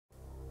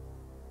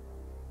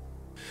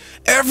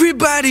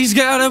Everybody's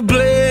got a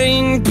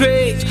blank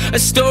page, a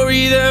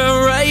story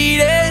they're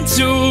writing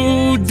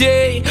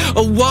today,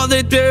 a wall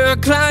that they're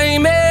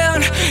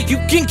climbing. You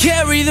can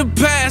carry the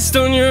past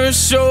on your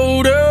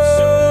shoulders.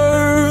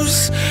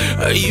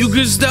 You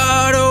can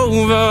start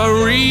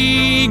over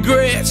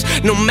regrets.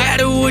 No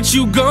matter what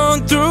you've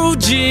gone through,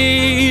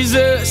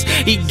 Jesus,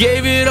 He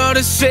gave it all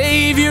to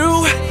save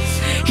you.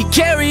 He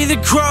carried the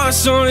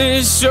cross on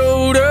His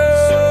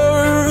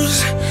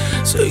shoulders,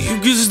 so you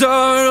can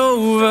start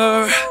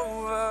over.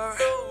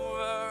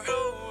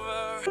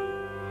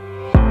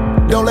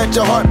 Don't let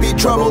your heart be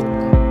troubled,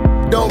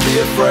 don't be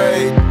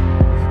afraid.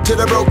 To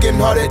the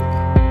broken-hearted,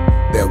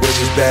 their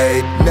wishes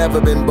paid. Never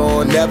been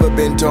born, never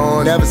been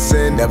torn, never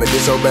sinned, never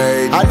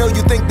disobeyed. I know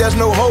you think there's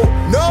no hope,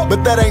 no,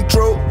 but that ain't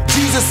true.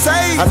 Jesus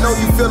saved. I know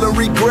you feeling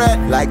regret,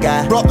 like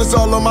I brought this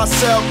all on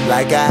myself,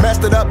 like I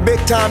messed it up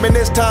big time, and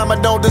this time I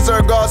don't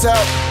deserve God's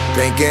help.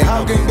 Thinking,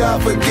 how can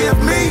God forgive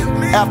me?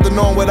 After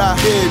knowing what I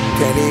did,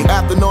 can He?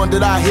 After knowing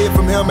that I hid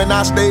from Him and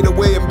I stayed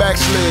away and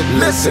backslid.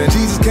 Listen,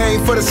 Jesus came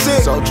for the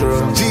sick, so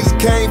true. Jesus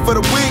came for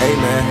the weak,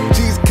 amen.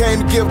 Jesus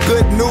came to give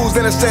good news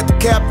and to set the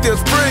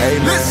captives free,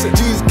 amen. Listen,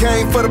 Jesus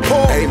came for the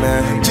poor,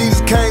 amen.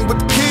 Jesus came with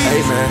the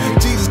keys, amen.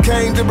 Jesus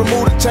came to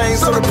remove the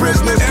chains so the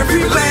prisoners can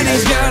be released.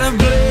 Everybody's got a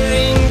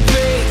blank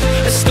page,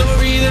 a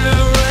story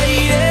they're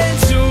writing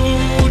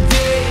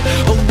today,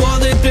 a wall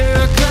that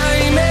they're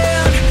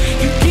climbing.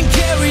 You can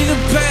carry the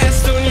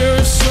past on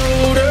your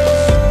shoulders.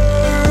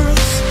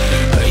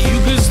 You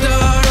can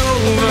start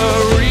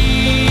over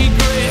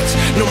regrets.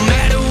 No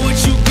matter what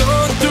you've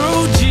gone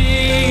through,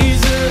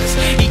 Jesus,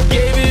 He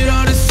gave it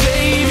all to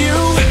save you.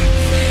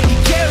 He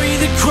carried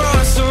the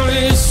cross on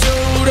His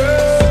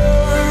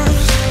shoulders,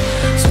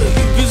 so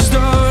you can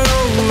start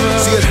over.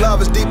 See, His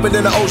love is deeper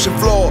than the ocean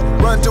floor.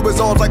 Run to His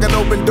arms like an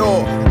open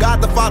door.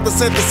 God the Father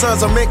sent the Son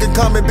so men can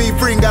come and be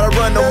free and gotta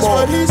run no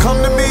more.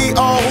 Come to me,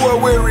 all who are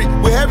weary,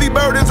 with heavy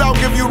burdens I'll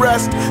give you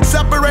rest.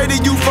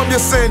 Separating you from your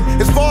sin,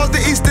 as far as the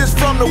east is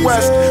from the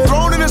west.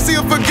 Thrown in the sea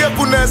of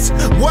forgetfulness.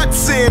 What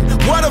sin,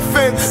 what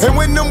offense? And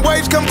when them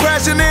waves come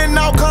crashing in,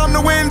 I'll calm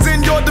the winds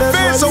in your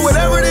defense. So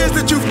whatever it is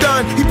that you've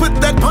done, He put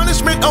that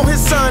punishment on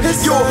His Son.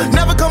 You'll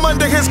never come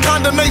under His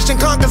condemnation.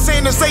 Conquer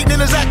sin and Satan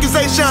and his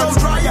accusations. So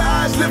dry your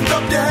eyes, lift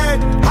up your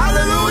head.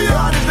 Hallelujah,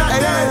 God is not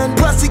dead.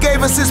 Plus He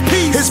gave us His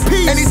peace,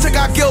 and He took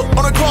our guilt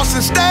on the cross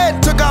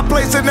instead. Took our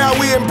place and now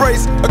we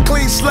embrace a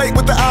clean slate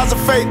with the eyes of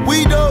faith.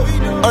 We do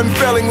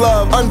unfailing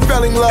love,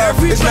 unfailing love.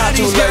 It's not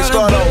too late,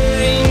 start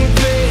over.